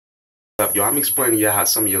Yo, I'm explaining to you how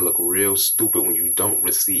some of you look real stupid when you don't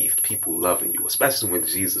receive people loving you, especially when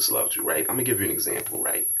Jesus loves you, right? I'm gonna give you an example,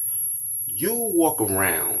 right? You walk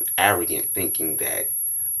around arrogant thinking that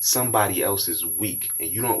somebody else is weak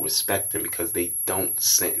and you don't respect them because they don't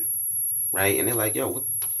sin, right? And they're like, yo,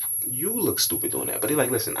 you look stupid doing that. But they're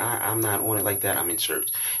like, listen, I'm not on it like that. I'm in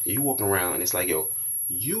church. And you walking around and it's like, yo,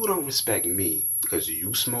 you don't respect me because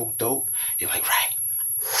you smoke dope. You're like, right.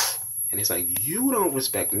 And it's like, you don't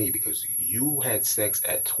respect me because you had sex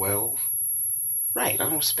at 12. Right, I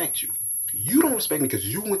don't respect you. You don't respect me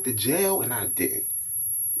because you went to jail and I didn't.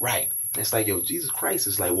 Right. It's like, yo, Jesus Christ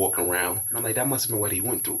is like walking around. And I'm like, that must have been what he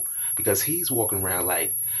went through. Because he's walking around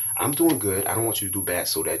like, I'm doing good. I don't want you to do bad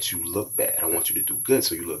so that you look bad. I want you to do good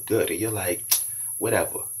so you look good. And you're like,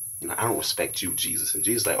 whatever. You know, I don't respect you, Jesus. And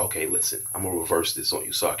Jesus is like, okay, listen, I'm going to reverse this on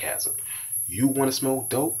you, sarcasm. You want to smoke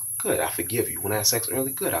dope? Good, I forgive you. Want to have sex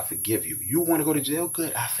early? Good, I forgive you. You want to go to jail?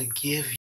 Good, I forgive you.